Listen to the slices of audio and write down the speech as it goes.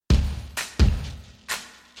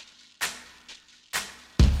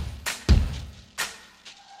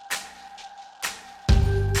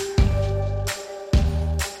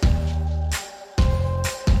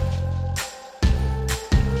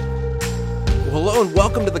Hello and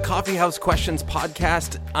welcome to the Coffee House Questions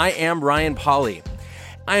podcast. I am Ryan Pauly.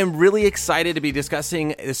 I am really excited to be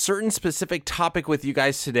discussing a certain specific topic with you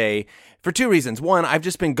guys today for two reasons. One, I've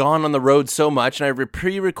just been gone on the road so much and I've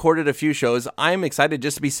pre-recorded a few shows. I'm excited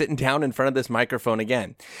just to be sitting down in front of this microphone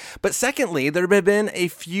again. But secondly, there have been a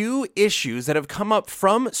few issues that have come up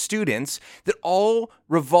from students that all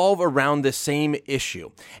revolve around the same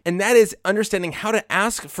issue. And that is understanding how to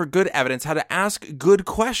ask for good evidence, how to ask good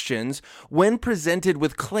questions when presented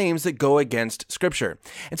with claims that go against Scripture.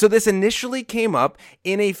 And so this initially came up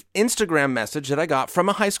in an Instagram message that I got from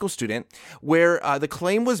a high school student where the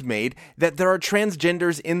claim was made that there are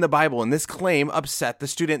transgenders in the Bible, and this claim upset the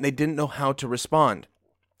student. They didn't know how to respond.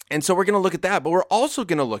 And so we're going to look at that, but we're also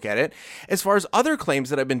going to look at it as far as other claims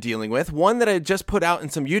that I've been dealing with. One that I just put out in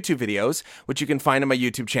some YouTube videos, which you can find on my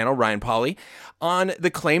YouTube channel, Ryan Pauly, on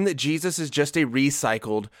the claim that Jesus is just a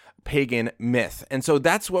recycled pagan myth. And so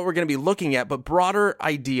that's what we're going to be looking at, but broader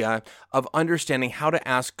idea of understanding how to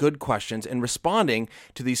ask good questions and responding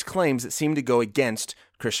to these claims that seem to go against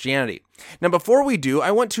Christianity. Now, before we do,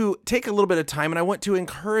 I want to take a little bit of time and I want to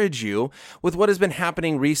encourage you with what has been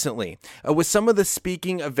happening recently with some of the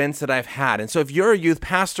speaking events that I've had. And so if you're a youth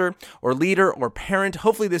pastor or leader or parent,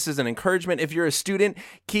 hopefully this is an encouragement. If you're a student,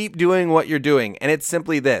 keep doing what you're doing. And it's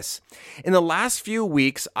simply this. In the last few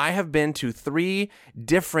weeks, I have been to 3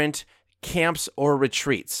 different camps or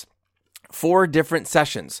retreats. 4 different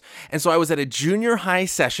sessions. And so I was at a junior high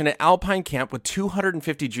session at Alpine Camp with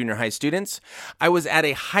 250 junior high students. I was at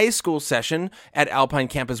a high school session at Alpine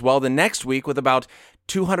Camp as well the next week with about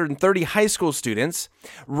 230 high school students.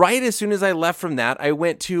 Right as soon as I left from that, I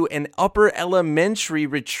went to an upper elementary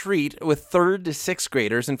retreat with 3rd to 6th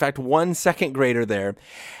graders. In fact, 1 second grader there.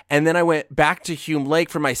 And then I went back to Hume Lake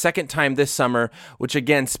for my second time this summer, which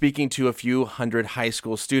again, speaking to a few hundred high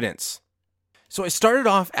school students. So I started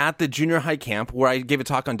off at the junior high camp where I gave a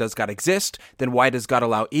talk on does God exist? Then why does God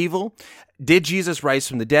allow evil? Did Jesus rise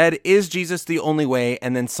from the dead? Is Jesus the only way?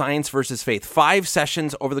 And then science versus faith. 5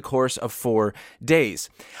 sessions over the course of 4 days.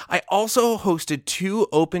 I also hosted 2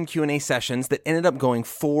 open Q&A sessions that ended up going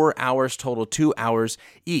 4 hours total, 2 hours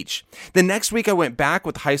each. The next week I went back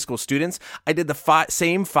with high school students. I did the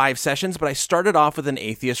same 5 sessions, but I started off with an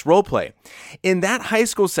atheist role play. In that high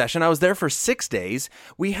school session, I was there for 6 days.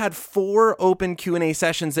 We had 4 open Q&A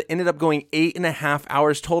sessions that ended up going 8.5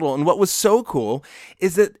 hours total. And what was so cool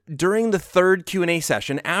is that during the 3rd Q&A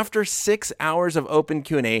session, after 6 hours of open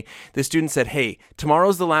Q&A, the student said, hey,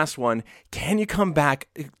 tomorrow's the last one. Can you come back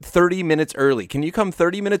 30 minutes early? Can you come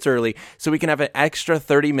 30 minutes early so we can have an extra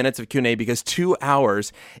 30 minutes of Q&A because 2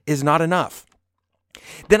 hours is not enough?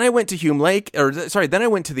 Then I went to then I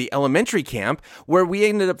went to the elementary camp where we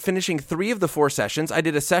ended up finishing 3 of the 4 sessions. I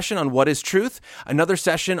did a session on what is truth, another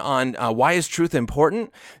session on why is truth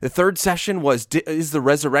important. The 3rd session was, is the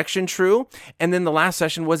resurrection true? And then the last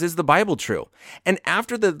session was, is the Bible true? And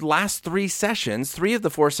after the last 3 sessions, 3 of the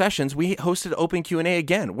 4 sessions, we hosted open Q&A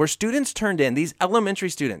again, where students turned in, these elementary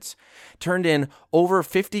students turned in over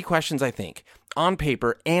 50 questions, I think, on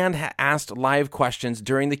paper, and asked live questions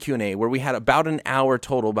during the Q&A, where we had about an hour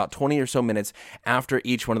total, about 20 or so minutes after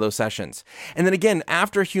each one of those sessions. And then again,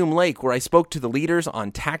 after Hume Lake, where I spoke to the leaders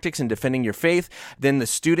on tactics in defending your faith, then the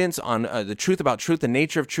students on the truth about truth, the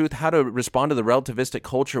nature of truth, how to respond to the relativistic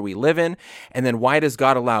culture we live in, and then why does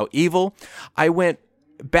God allow evil? I went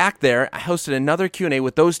back there, I hosted another Q&A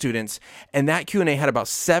with those students, and that Q&A had about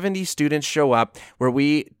 70 students show up where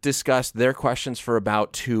we discussed their questions for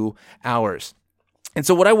about 2 hours. And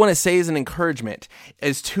so what I want to say as an encouragement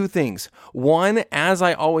is 2 things. One, as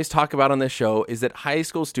I always talk about on this show, is that high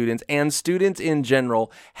school students and students in general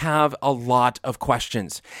have a lot of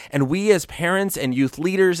questions. And we as parents and youth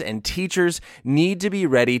leaders and teachers need to be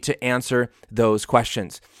ready to answer those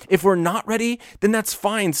questions. If we're not ready, then that's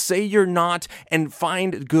fine. Say you're not and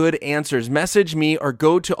find good answers. Message me or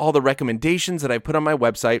go to all the recommendations that I put on my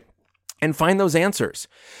website and find those answers.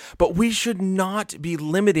 But we should not be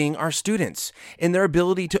limiting our students in their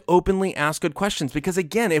ability to openly ask good questions. Because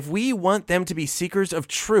again, if we want them to be seekers of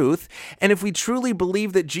truth, and if we truly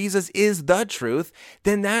believe that Jesus is the truth,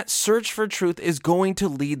 then that search for truth is going to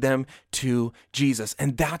lead them to Jesus.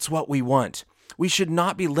 And that's what we want. We should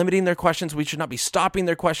not be limiting their questions. We should not be stopping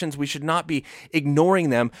their questions. We should not be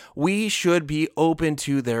ignoring them. We should be open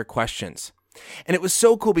to their questions. And it was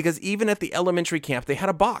so cool because even at the elementary camp, they had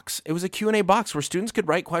a box. It was a Q&A box where students could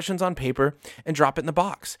write questions on paper and drop it in the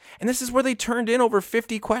box. And this is where they turned in over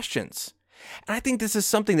 50 questions. And I think this is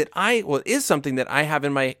something that is something that I have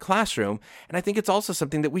in my classroom. And I think it's also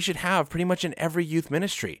something that we should have pretty much in every youth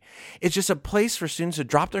ministry. It's just a place for students to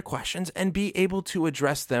drop their questions and be able to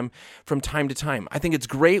address them from time to time. I think it's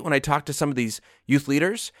great when I talk to some of these youth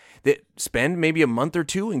leaders that spend maybe a month or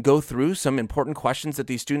two and go through some important questions that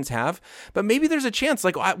these students have. But maybe there's a chance,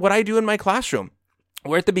 like what I do in my classroom,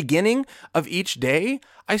 where at the beginning of each day,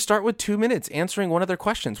 I start with 2 minutes answering one of their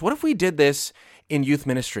questions. What if we did this in youth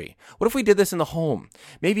ministry? What if we did this in the home?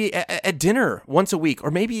 Maybe at dinner once a week,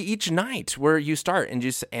 or maybe each night where you start and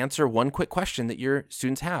just answer one quick question that your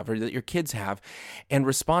students have or that your kids have and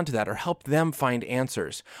respond to that or help them find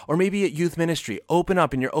answers. Or maybe at youth ministry, open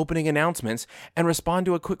up in your opening announcements and respond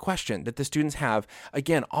to a quick question that the students have.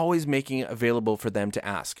 Again, always making it available for them to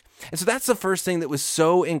ask. And so that's the first thing that was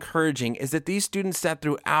so encouraging, is that these students sat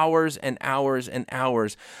through hours and hours and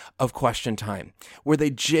hours of question time, where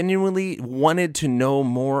they genuinely wanted to know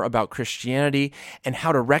more about Christianity and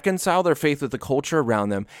how to reconcile their faith with the culture around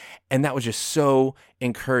them. And that was just so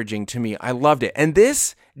encouraging to me. I loved it. And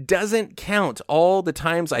this doesn't count all the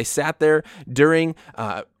times I sat there during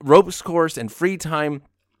ropes course and free time,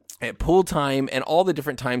 at pool time, and all the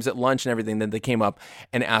different times at lunch and everything that they came up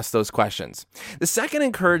and asked those questions. The second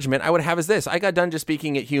encouragement I would have is this. I got done just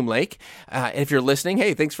speaking at Hume Lake. If you're listening,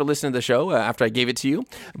 hey, thanks for listening to the show after I gave it to you.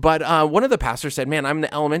 But one of the pastors said, man, I'm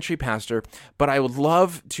the elementary pastor, but I would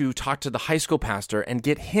love to talk to the high school pastor and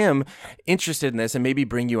get him interested in this and maybe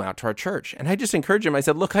bring you out to our church. And I just encouraged him. I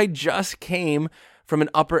said, look, I just came from an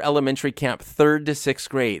upper elementary camp, 3rd to 6th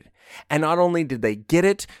grade. And not only did they get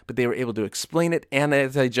it, but they were able to explain it. And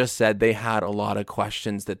as I just said, they had a lot of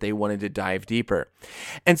questions that they wanted to dive deeper.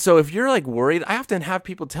 And so if you're like worried, I often have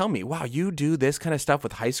people tell me, wow, you do this kind of stuff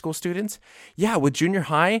with high school students? Yeah, with junior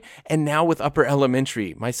high and now with upper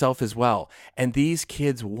elementary, myself as well. And these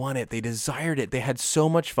kids want it. They desired it. They had so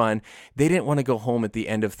much fun. They didn't want to go home at the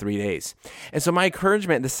end of 3 days. And so my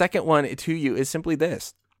encouragement, the second one to you, is simply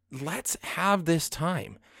this. Let's have this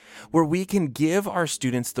time where we can give our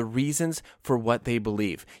students the reasons for what they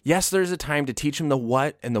believe. Yes, there's a time to teach them the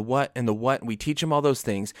what and the what and the what, and we teach them all those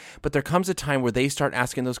things, but there comes a time where they start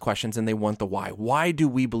asking those questions and they want the why. Why do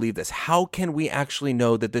we believe this? How can we actually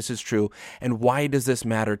know that this is true? And why does this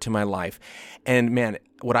matter to my life? And man,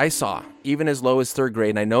 what I saw, even as low as 3rd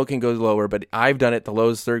grade, and I know it can go lower, but I've done it the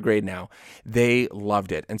low as 3rd grade now, they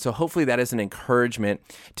loved it. And so hopefully that is an encouragement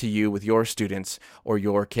to you with your students or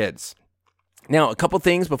your kids. Now, a couple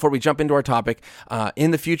things before we jump into our topic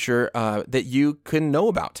in the future that you can know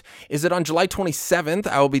about is that on July 27th,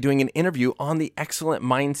 I will be doing an interview on the Excellent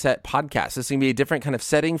Mindset podcast. This is going to be a different kind of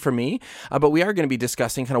setting for me, but we are going to be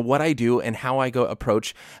discussing kind of what I do and how I go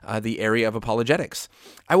approach the area of apologetics.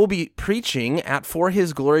 I will be preaching at For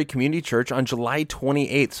His Glory Community Church on July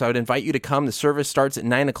 28th, so I would invite you to come. The service starts at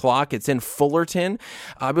 9 o'clock. It's in Fullerton.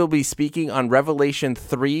 I will be speaking on Revelation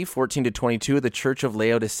 3:14-22, the Church of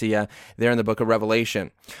Laodicea, there in the book of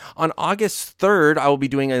Revelation. On August 3rd, I will be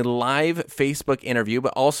doing a live Facebook interview,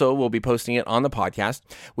 but also we'll be posting it on the podcast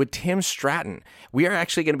with Tim Stratton. We are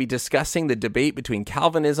actually going to be discussing the debate between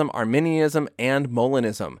Calvinism, Arminianism, and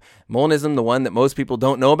Molinism. Molinism, the one that most people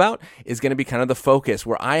don't know about, is going to be kind of the focus,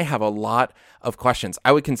 where I have a lot of questions.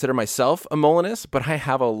 I would consider myself a Molinist, but I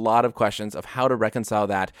have a lot of questions of how to reconcile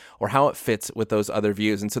that or how it fits with those other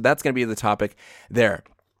views. And so that's going to be the topic there.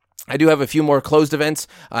 I do have a few more closed events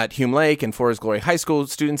at Hume Lake and For His Glory High School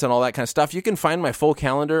students and all that kind of stuff. You can find my full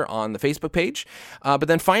calendar on the Facebook page. But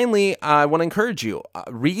then finally, I want to encourage you,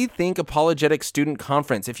 Rethink Apologetics Student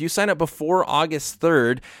Conference. If you sign up before August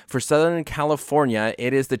 3rd for Southern California,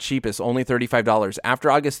 it is the cheapest, only $35.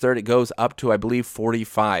 After August 3rd, it goes up to, I believe,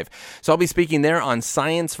 $45. So I'll be speaking there on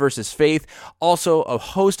science versus faith, also a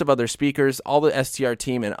host of other speakers, all the STR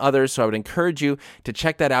team and others. So I would encourage you to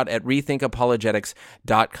check that out at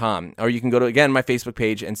rethinkapologetics.com. Or you can go to, again, my Facebook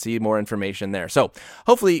page and see more information there. So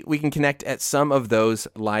hopefully we can connect at some of those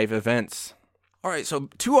live events. All right, so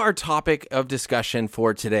to our topic of discussion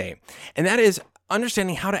for today, and that is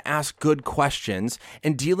understanding how to ask good questions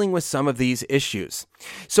and dealing with some of these issues.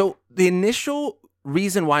 So the initial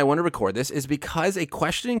reason why I want to record this is because a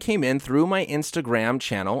question came in through my Instagram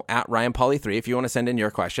channel at RyanPolly3, if you want to send in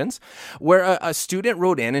your questions, where a student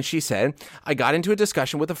wrote in and she said, I got into a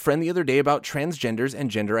discussion with a friend the other day about transgenders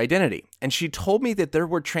and gender identity. And she told me that there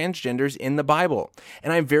were transgenders in the Bible.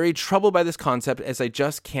 And I'm very troubled by this concept as I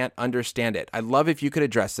just can't understand it. I'd love if you could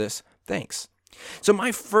address this. Thanks. So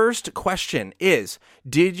my first question is,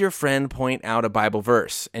 did your friend point out a Bible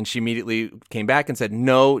verse? And she immediately came back and said,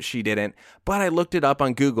 no, she didn't. But I looked it up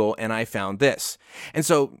on Google and I found this. And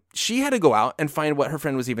so she had to go out and find what her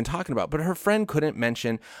friend was even talking about, but her friend couldn't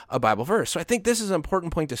mention a Bible verse. So I think this is an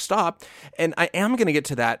important point to stop. And I am going to get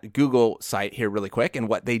to that Google site here really quick and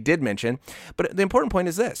what they did mention. But the important point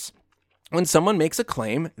is this. When someone makes a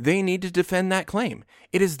claim, they need to defend that claim.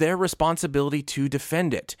 It is their responsibility to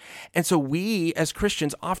defend it. And so we as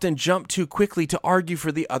Christians often jump too quickly to argue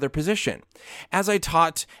for the other position. As I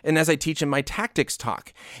taught and as I teach in my tactics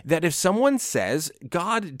talk, that if someone says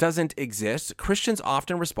God doesn't exist, Christians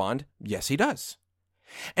often respond, yes, he does.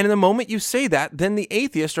 And in the moment you say that, then the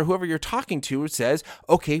atheist or whoever you're talking to says,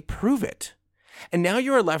 okay, prove it. And now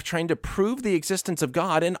you are left trying to prove the existence of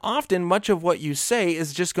God, and often much of what you say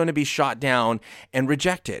is just going to be shot down and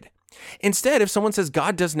rejected. Instead, if someone says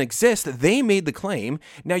God doesn't exist, they made the claim.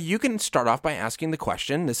 Now you can start off by asking the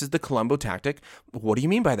question, this is the Columbo tactic, what do you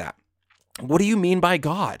mean by that? What do you mean by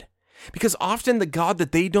God? Because often the God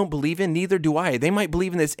that they don't believe in, neither do I. They might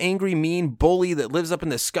believe in this angry, mean bully that lives up in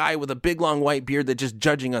the sky with a big, long white beard that's just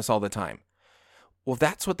judging us all the time. Well, if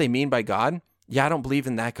that's what they mean by God, yeah, I don't believe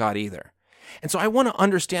in that God either. And so I want to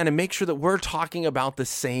understand and make sure that we're talking about the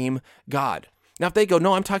same God. Now, if they go,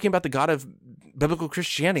 no, I'm talking about the God of biblical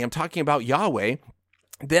Christianity, I'm talking about Yahweh,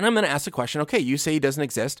 then I'm going to ask the question, okay, you say he doesn't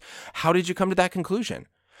exist. How did you come to that conclusion?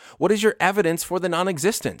 What is your evidence for the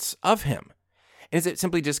non-existence of him? And is it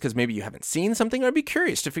simply just because maybe you haven't seen something? Or I'd be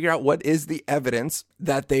curious to figure out what is the evidence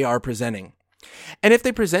that they are presenting. And if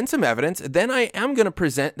they present some evidence, then I am going to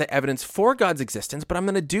present the evidence for God's existence, but I'm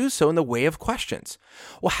going to do so in the way of questions.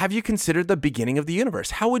 Well, have you considered the beginning of the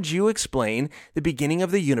universe? How would you explain the beginning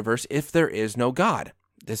of the universe if there is no God?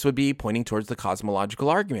 This would be pointing towards the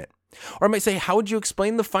cosmological argument. Or I might say, how would you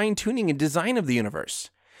explain the fine-tuning and design of the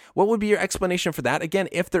universe? What would be your explanation for that? Again,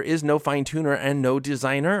 if there is no fine-tuner and no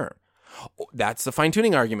designer. That's the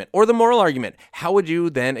fine-tuning argument. Or the moral argument. How would you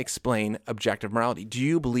then explain objective morality? Do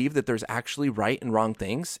you believe that there's actually right and wrong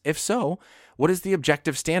things? If so, what is the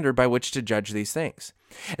objective standard by which to judge these things?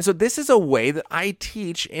 And so this is a way that I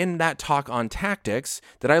teach in that talk on tactics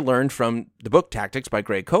that I learned from the book Tactics by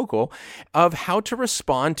Greg Koukl of how to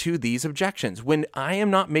respond to these objections. When I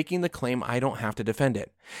am not making the claim, I don't have to defend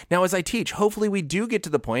it. Now, as I teach, hopefully we do get to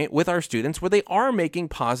the point with our students where they are making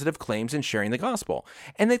positive claims and sharing the gospel,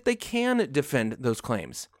 and that they can defend those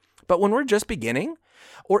claims. But when we're just beginning,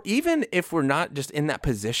 or even if we're not just in that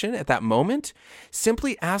position at that moment,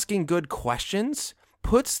 simply asking good questions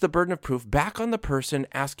puts the burden of proof back on the person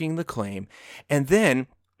asking the claim, and then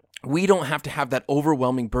we don't have to have that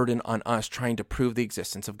overwhelming burden on us trying to prove the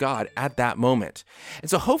existence of God at that moment. And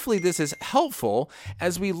so hopefully this is helpful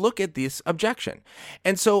as we look at this objection.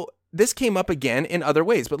 And so this came up again in other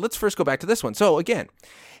ways, but let's first go back to this one. So again,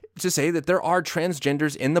 to say that there are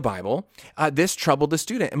transgenders in the Bible, this troubled the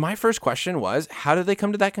student. And my first question was, how did they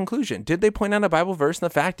come to that conclusion? Did they point out a Bible verse? And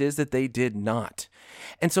the fact is that they did not.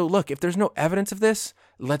 And so look, if there's no evidence of this,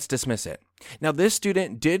 let's dismiss it. Now, this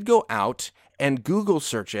student did go out and Google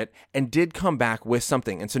search it and did come back with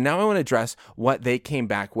something. And so now I want to address what they came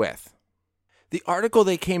back with. The article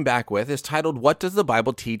they came back with is titled, What Does the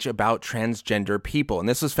Bible Teach About Transgender People? And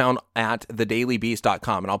this was found at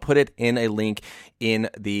thedailybeast.com. And I'll put it in a link in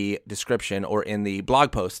the description or in the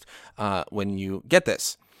blog post when you get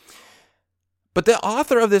this. But the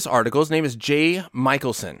author of this article, his name is Jay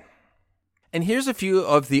Michaelson. And here's a few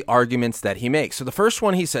of the arguments that he makes. So the first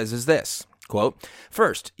one he says is this, quote,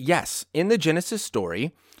 first, yes, in the Genesis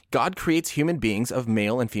story, God creates human beings of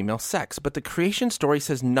male and female sex, but the creation story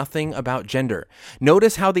says nothing about gender.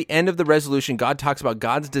 Notice how the end of the resolution, God talks about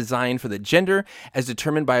God's design for the gender as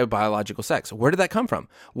determined by a biological sex. Where did that come from?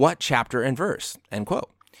 What chapter and verse? End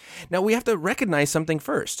quote. Now, we have to recognize something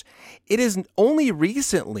first. It is only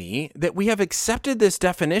recently that we have accepted this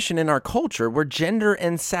definition in our culture where gender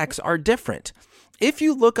and sex are different. If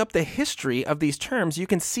you look up the history of these terms, you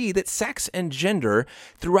can see that sex and gender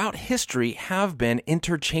throughout history have been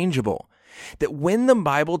interchangeable. That when the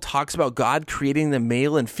Bible talks about God creating the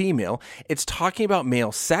male and female, it's talking about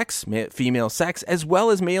male sex, female sex, as well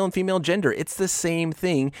as male and female gender. It's the same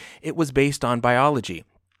thing. It was based on biology.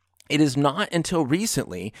 It is not until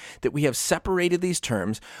recently that we have separated these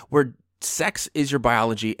terms where sex is your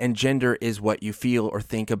biology and gender is what you feel or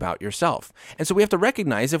think about yourself. And so we have to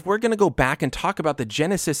recognize if we're going to go back and talk about the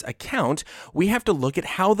Genesis account, we have to look at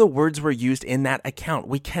how the words were used in that account.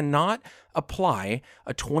 We cannot apply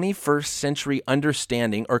a 21st century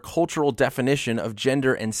understanding or cultural definition of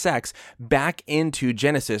gender and sex back into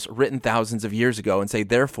Genesis written thousands of years ago and say,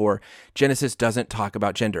 therefore, Genesis doesn't talk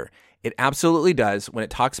about gender. It absolutely does. When it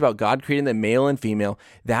talks about God creating the male and female,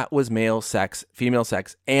 that was male sex, female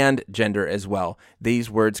sex, and gender as well. These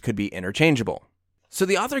words could be interchangeable. So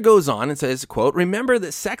the author goes on and says, quote, remember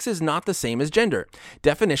that sex is not the same as gender.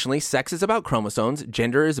 Definitionally, sex is about chromosomes,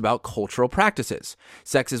 gender is about cultural practices.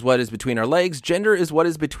 Sex is what is between our legs, gender is what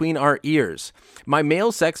is between our ears. My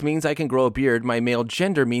male sex means I can grow a beard, my male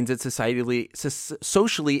gender means it's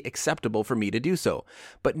socially acceptable for me to do so,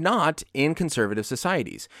 but not in conservative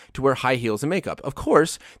societies, to wear high heels and makeup. Of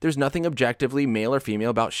course, there's nothing objectively male or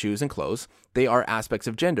female about shoes and clothes. They are aspects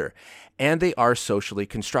of gender, and they are socially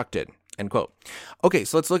constructed. End quote. Okay,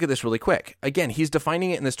 so let's look at this really quick. Again, he's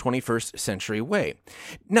defining it in this 21st century way.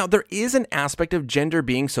 Now, there is an aspect of gender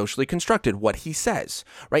being socially constructed, what he says,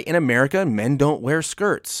 right? In America, men don't wear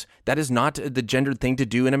skirts. That is not the gendered thing to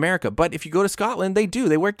do in America. But if you go to Scotland, they do.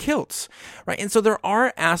 They wear kilts, right? And so there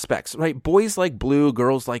are aspects, right? Boys like blue,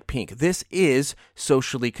 girls like pink. This is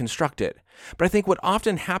socially constructed. But I think what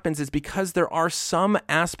often happens is because there are some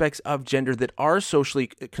aspects of gender that are socially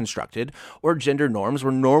constructed or gender norms,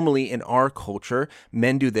 where normally in our culture,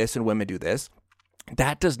 men do this and women do this.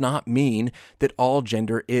 That does not mean that all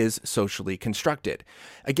gender is socially constructed.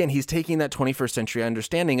 Again, he's taking that 21st century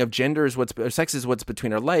understanding of sex is what's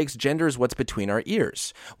between our legs, gender is what's between our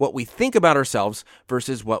ears, what we think about ourselves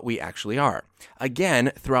versus what we actually are.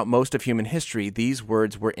 Again, throughout most of human history, these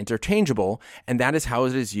words were interchangeable, and that is how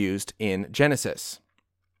it is used in Genesis.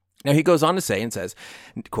 Now, he goes on to say and says,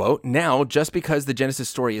 quote, now, just because the Genesis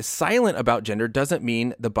story is silent about gender doesn't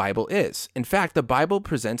mean the Bible is. In fact, the Bible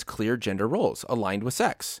presents clear gender roles aligned with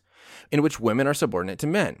sex, in which women are subordinate to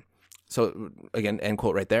men. So again, end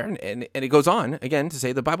quote right there. And it goes on again to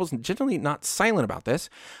say the Bible's generally not silent about this.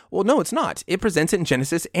 Well, no, it's not. It presents it in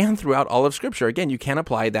Genesis and throughout all of Scripture. Again, you can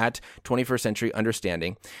apply that 21st century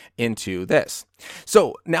understanding into this.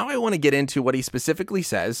 So now I want to get into what he specifically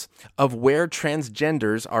says of where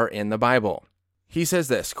transgenders are in the Bible. He says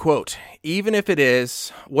this, quote, even if it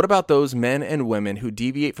is, what about those men and women who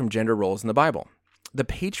deviate from gender roles in the Bible? The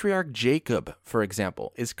patriarch Jacob, for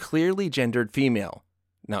example, is clearly gendered female.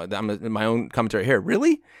 Now, I'm in my own commentary here.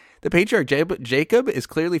 Really? The patriarch Jacob is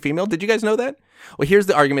clearly female? Did you guys know that? Well, here's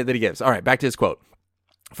the argument that he gives. All right, back to his quote.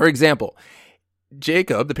 For example,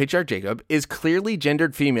 Jacob, the patriarch Jacob, is clearly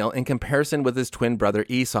gendered female in comparison with his twin brother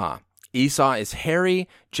Esau. Esau is hairy,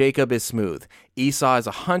 Jacob is smooth. Esau is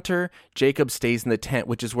a hunter, Jacob stays in the tent,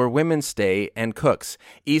 which is where women stay, and cooks.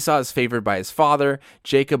 Esau is favored by his father,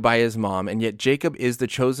 Jacob by his mom, and yet Jacob is the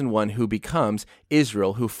chosen one who becomes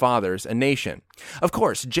Israel, who fathers a nation. Of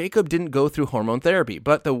course, Jacob didn't go through hormone therapy,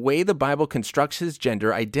 but the way the Bible constructs his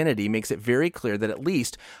gender identity makes it very clear that at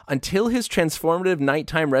least until his transformative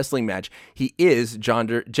nighttime wrestling match, he is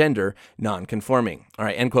gender non-conforming. All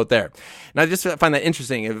right, end quote there. Now, I just find that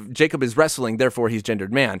interesting. If Jacob is wrestling, therefore he's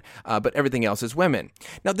gendered man, but everything else is women.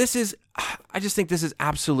 Now, I just think this is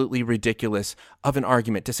absolutely ridiculous of an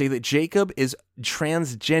argument to say that Jacob is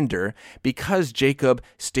transgender because Jacob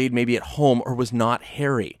stayed maybe at home or was not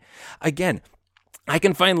hairy. Again, I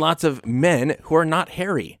can find lots of men who are not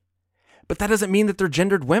hairy, but that doesn't mean that they're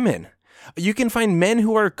gendered women. You can find men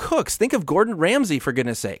who are cooks. Think of Gordon Ramsay, for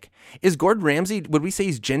goodness sake. Is Gordon Ramsay, would we say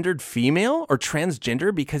he's gendered female or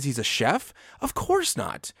transgender because he's a chef? Of course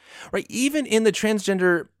not, right? Even in the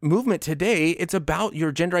transgender movement today, it's about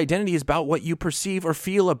your gender identity is about what you perceive or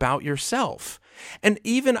feel about yourself. And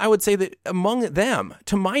even I would say that among them,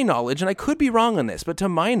 to my knowledge, and I could be wrong on this, but to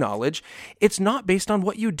my knowledge, it's not based on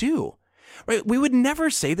what you do. Right? We would never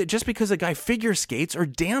say that just because a guy figure skates or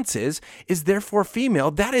dances is therefore female.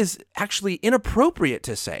 That is actually inappropriate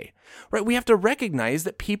to say. Right? We have to recognize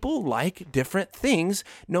that people like different things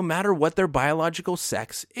no matter what their biological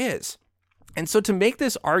sex is. And so to make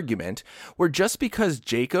this argument where just because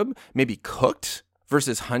Jacob maybe cooked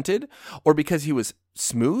versus hunted, or because he was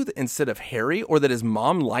smooth instead of hairy, or that his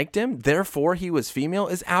mom liked him, therefore he was female,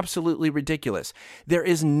 is absolutely ridiculous. There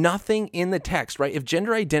is nothing in the text, right? If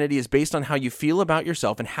gender identity is based on how you feel about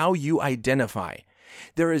yourself and how you identify,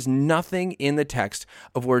 there is nothing in the text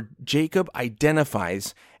of where Jacob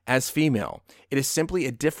identifies as female. It is simply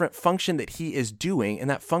a different function that he is doing, and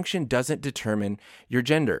that function doesn't determine your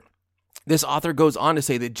gender. This author goes on to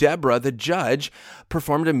say that Deborah, the judge,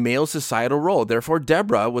 performed a male societal role. Therefore,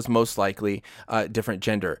 Deborah was most likely a different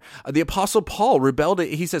gender. The Apostle Paul rebelled.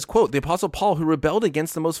 He says, quote, the Apostle Paul, who rebelled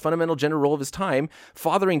against the most fundamental gender role of his time,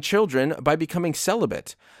 fathering children by becoming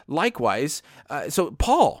celibate. Likewise, so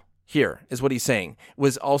Paul, here is what he's saying,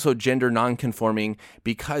 was also gender non-conforming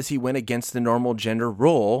because he went against the normal gender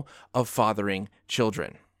role of fathering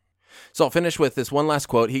children. So I'll finish with this one last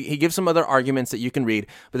quote. He gives some other arguments that you can read,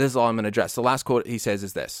 but this is all I'm going to address. The last quote he says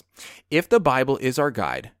is this: if the Bible is our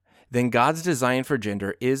guide, then God's design for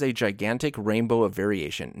gender is a gigantic rainbow of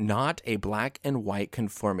variation, not a black and white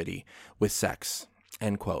conformity with sex,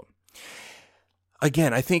 end quote.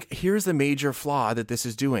 Again, I think here's the major flaw that this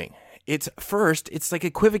is doing. It's like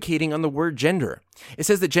equivocating on the word gender. It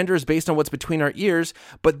says that gender is based on what's between our ears,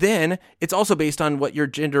 but then it's also based on what your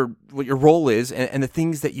role is and the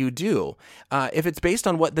things that you do. If it's based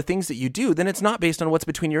on what the things that you do, then it's not based on what's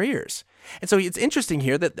between your ears. And so it's interesting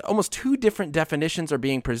here that almost two different definitions are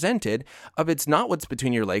being presented of it's not what's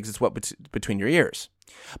between your legs, it's what's between your ears.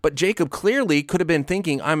 But Jacob clearly could have been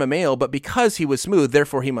thinking, I'm a male, but because he was smooth,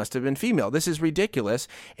 therefore he must have been female. This is ridiculous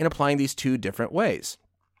in applying these two different ways.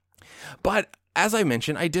 But as I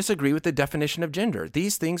mentioned, I disagree with the definition of gender.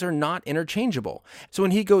 These things are not interchangeable. So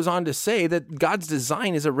when he goes on to say that God's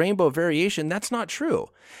design is a rainbow of variation, that's not true.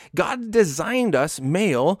 God designed us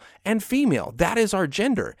male and female. That is our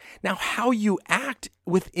gender. Now, how you act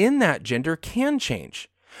within that gender can change,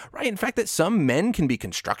 right? In fact, that some men can be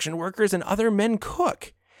construction workers and other men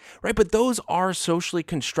cook. Right, but those are socially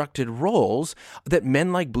constructed roles that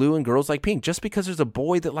men like blue and girls like pink. Just because there's a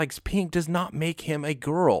boy that likes pink does not make him a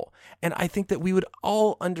girl. And I think that we would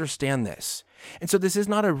all understand this. And so this is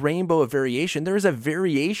not a rainbow of variation. There is a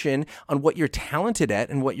variation on what you're talented at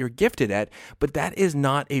and what you're gifted at, but that is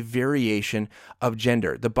not a variation of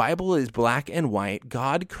gender. The Bible is black and white.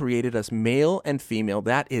 God created us male and female.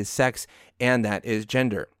 That is sex and that is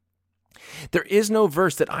gender. There is no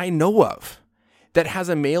verse that I know of that has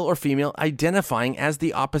a male or female identifying as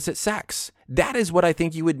the opposite sex. That is what I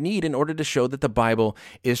think you would need in order to show that the Bible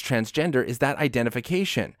is transgender, is that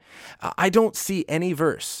identification. I don't see any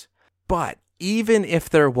verse, but even if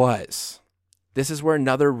there was, this is where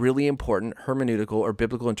another really important hermeneutical or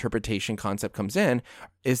biblical interpretation concept comes in,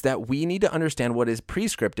 is that we need to understand what is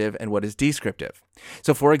prescriptive and what is descriptive.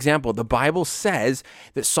 So for example, the Bible says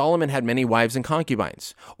that Solomon had many wives and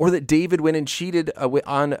concubines, or that David went and cheated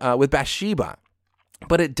with Bathsheba.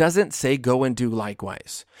 But it doesn't say go and do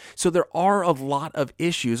likewise. So there are a lot of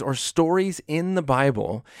issues or stories in the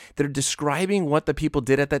Bible that are describing what the people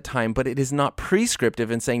did at that time, but it is not prescriptive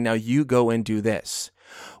in saying, now you go and do this.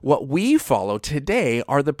 What we follow today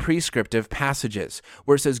are the prescriptive passages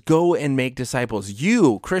where it says, go and make disciples.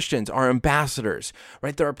 You, Christians, are ambassadors,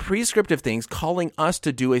 right? There are prescriptive things calling us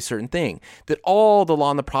to do a certain thing. That all the law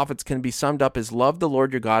and the prophets can be summed up as love the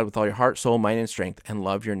Lord your God with all your heart, soul, mind, and strength, and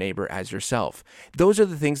love your neighbor as yourself. Those are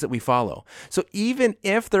the things that we follow. So even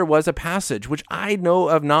if there was a passage, which I know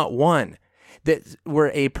of not one, that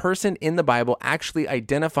where a person in the Bible actually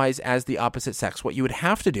identifies as the opposite sex, what you would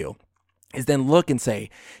have to do is then look and say,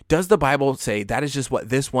 does the Bible say that is just what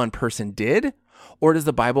this one person did? Or does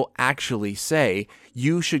the Bible actually say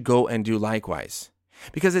you should go and do likewise?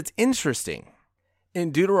 Because it's interesting.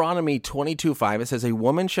 In Deuteronomy 22:5, it says, a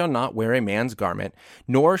woman shall not wear a man's garment,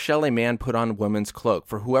 nor shall a man put on woman's cloak,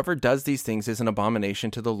 for whoever does these things is an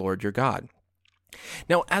abomination to the Lord your God.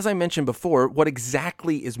 Now, as I mentioned before, what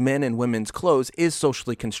exactly is men and women's clothes is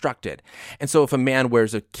socially constructed. And so if a man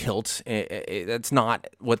wears a kilt, that's not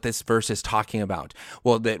what this verse is talking about.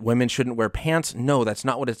 Well, that women shouldn't wear pants? No, that's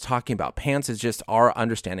not what it's talking about. Pants is just our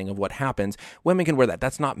understanding of what happens. Women can wear that.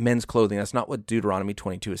 That's not men's clothing. That's not what Deuteronomy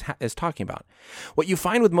 22 is talking about. What you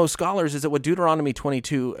find with most scholars is that what Deuteronomy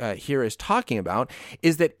 22 here is talking about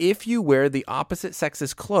is that if you wear the opposite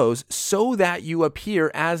sex's clothes so that you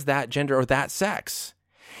appear as that gender or that sex,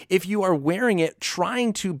 if you are wearing it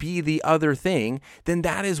trying to be the other thing, then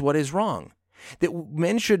that is what is wrong. That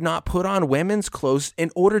men should not put on women's clothes in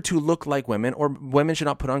order to look like women, or women should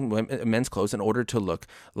not put on men's clothes in order to look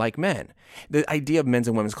like men. The idea of men's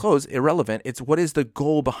and women's clothes, irrelevant. It's what is the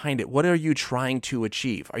goal behind it? What are you trying to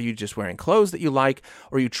achieve? Are you just wearing clothes that you like,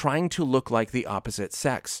 or are you trying to look like the opposite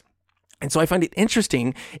sex? And so I find it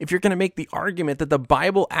interesting, if you're going to make the argument that the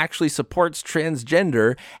Bible actually supports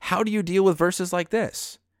transgender, how do you deal with verses like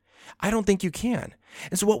this? I don't think you can.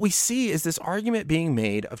 And so what we see is this argument being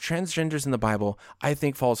made of transgenders in the Bible, I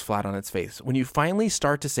think falls flat on its face. When you finally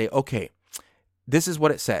start to say, okay, this is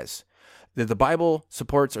what it says, that the Bible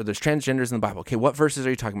supports, or there's transgenders in the Bible. Okay, what verses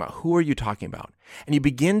are you talking about? Who are you talking about? And you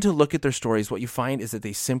begin to look at their stories, what you find is that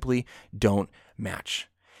they simply don't match.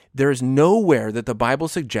 There is nowhere that the Bible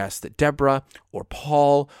suggests that Deborah or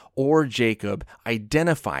Paul or Jacob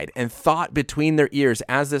identified and thought between their ears,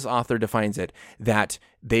 as this author defines it, that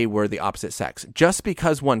they were the opposite sex. Just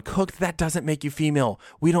because one cooked, that doesn't make you female.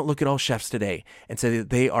 We don't look at all chefs today and say that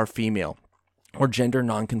they are female or gender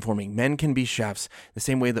nonconforming. Men can be chefs the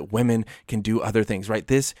same way that women can do other things, right?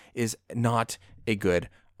 This is not a good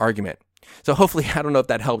argument. So hopefully, I don't know if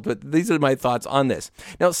that helped, but these are my thoughts on this.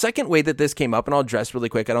 Now, second way that this came up, and I'll address really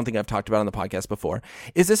quick, I don't think I've talked about it on the podcast before,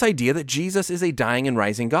 is this idea that Jesus is a dying and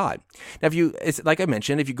rising God. Now, it's like I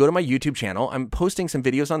mentioned, if you go to my YouTube channel, I'm posting some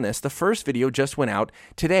videos on this. The first video just went out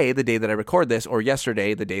today, the day that I record this, or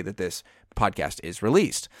yesterday, the day that this podcast is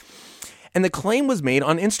released. And the claim was made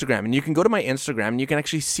on Instagram, and you can go to my Instagram and you can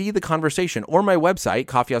actually see the conversation, or my website,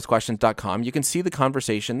 coffeehousequestions.com. You can see the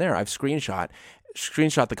conversation there. I've screenshot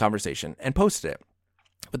the conversation and posted it.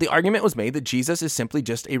 But the argument was made that Jesus is simply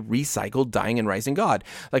just a recycled dying and rising God,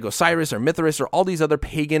 like Osiris or Mithras or all these other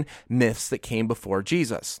pagan myths that came before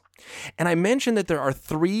Jesus. And I mentioned that there are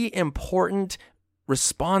three important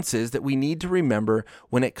responses that we need to remember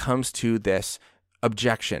when it comes to this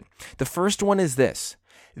objection. The first one is this: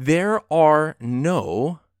 there are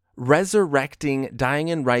no resurrecting, dying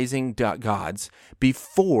and rising gods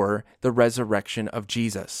before the resurrection of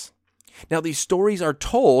Jesus. Now, these stories are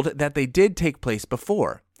told that they did take place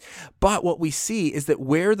before. But what we see is that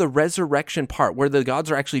where the resurrection part, where the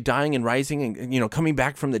gods are actually dying and rising and, coming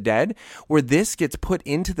back from the dead, where this gets put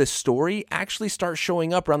into the story actually starts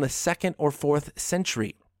showing up around the 2nd or 4th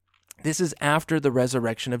century. This is after the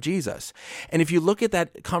resurrection of Jesus. And if you look at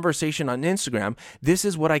that conversation on Instagram, this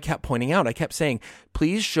is what I kept pointing out. I kept saying,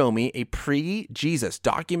 please show me a pre-Jesus,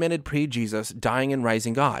 documented pre-Jesus, dying and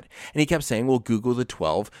rising God. And he kept saying, well, Google the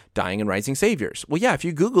 12 dying and rising saviors. Well, yeah, if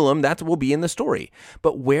you Google them, that will be in the story.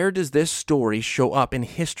 But where does this story show up in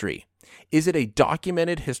history? Is it a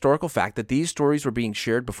documented historical fact that these stories were being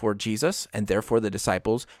shared before Jesus, and therefore the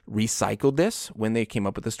disciples recycled this when they came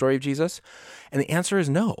up with the story of Jesus? And the answer is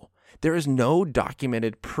no. There is no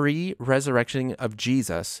documented pre-resurrection of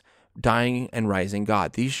Jesus dying and rising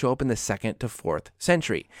God. These show up in the 2nd to 4th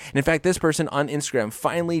century. And in fact, this person on Instagram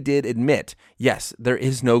finally did admit, yes, there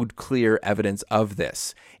is no clear evidence of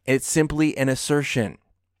this. It's simply an assertion.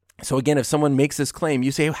 So again, if someone makes this claim,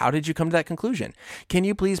 you say, how did you come to that conclusion? Can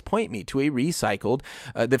you please point me to a recycled,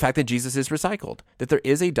 the fact that Jesus is recycled, that there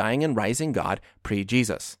is a dying and rising God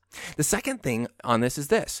pre-Jesus? The second thing on this is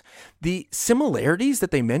this: the similarities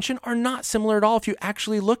that they mention are not similar at all if you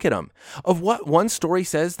actually look at them. Of what one story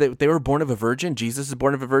says that they were born of a virgin, Jesus is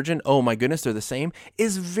born of a virgin, oh my goodness, they're the same,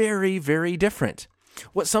 is very, very different.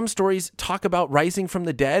 What some stories talk about rising from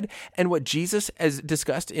the dead, and what Jesus, as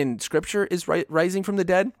discussed in Scripture, is rising from the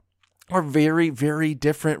dead, are very, very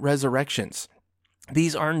different resurrections.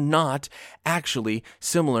 These are not actually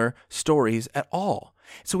similar stories at all.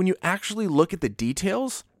 So when you actually look at the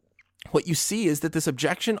details, what you see is that this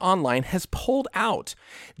objection online has pulled out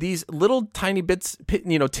these little tiny bits,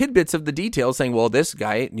 tidbits of the details saying, well, this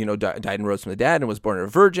guy, died and rose from the dead and was born a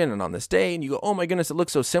virgin and on this day. And you go, oh my goodness, it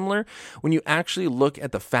looks so similar. When you actually look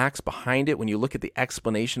at the facts behind it, when you look at the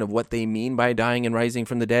explanation of what they mean by dying and rising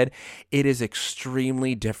from the dead, it is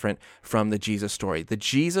extremely different from the Jesus story. The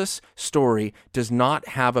Jesus story does not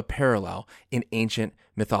have a parallel in ancient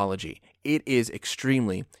mythology. It is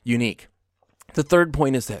extremely unique. The third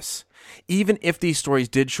point is this: even if these stories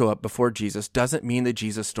did show up before Jesus, doesn't mean that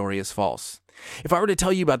Jesus' story is false. If I were to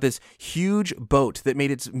tell you about this huge boat that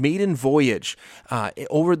made its maiden voyage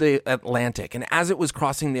over the Atlantic, and as it was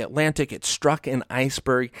crossing the Atlantic, it struck an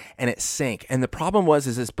iceberg and it sank. And the problem was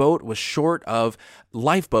this boat was short of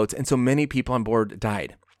lifeboats, and so many people on board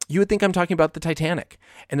died. You would think I'm talking about the Titanic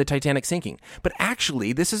and the Titanic sinking. But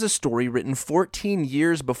actually, this is a story written 14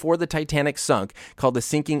 years before the Titanic sunk, called The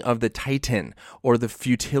Sinking of the Titan, or The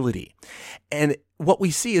Futility. And what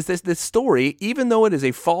we see is this story, even though it is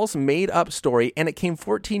a false, made-up story, and it came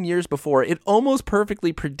 14 years before, it almost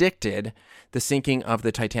perfectly predicted the sinking of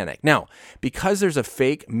the Titanic. Now, because there's a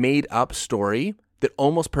fake, made-up story that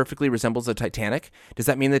almost perfectly resembles the Titanic, does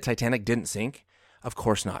that mean the Titanic didn't sink? Of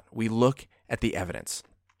course not. We look at the evidence.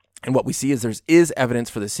 And what we see is there is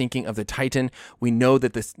evidence for the sinking of the Titan. We know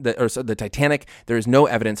that the Titanic, there is no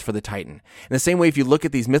evidence for the Titan. In the same way, if you look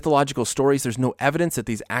at these mythological stories, there's no evidence that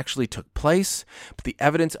these actually took place, but the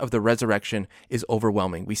evidence of the resurrection is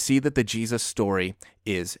overwhelming. We see that the Jesus story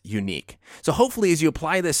is unique. So hopefully, as you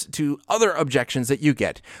apply this to other objections that you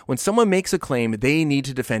get, when someone makes a claim, they need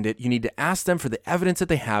to defend it. You need to ask them for the evidence that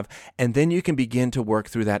they have, and then you can begin to work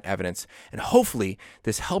through that evidence. And hopefully,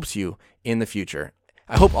 this helps you in the future.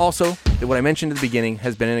 I hope also that what I mentioned at the beginning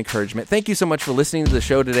has been an encouragement. Thank you so much for listening to the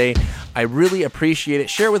show today. I really appreciate it.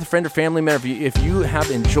 Share it with a friend or family member if you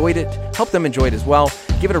have enjoyed it. Help them enjoy it as well.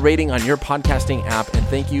 Give it a rating on your podcasting app. And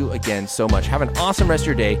thank you again so much. Have an awesome rest of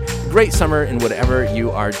your day. Great summer in whatever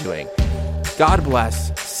you are doing. God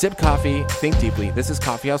bless. Sip coffee. Think deeply. This is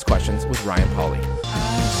Coffee House Questions with Ryan Pauly.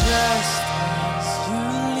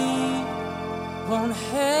 Won't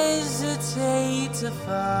hesitate to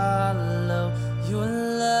follow your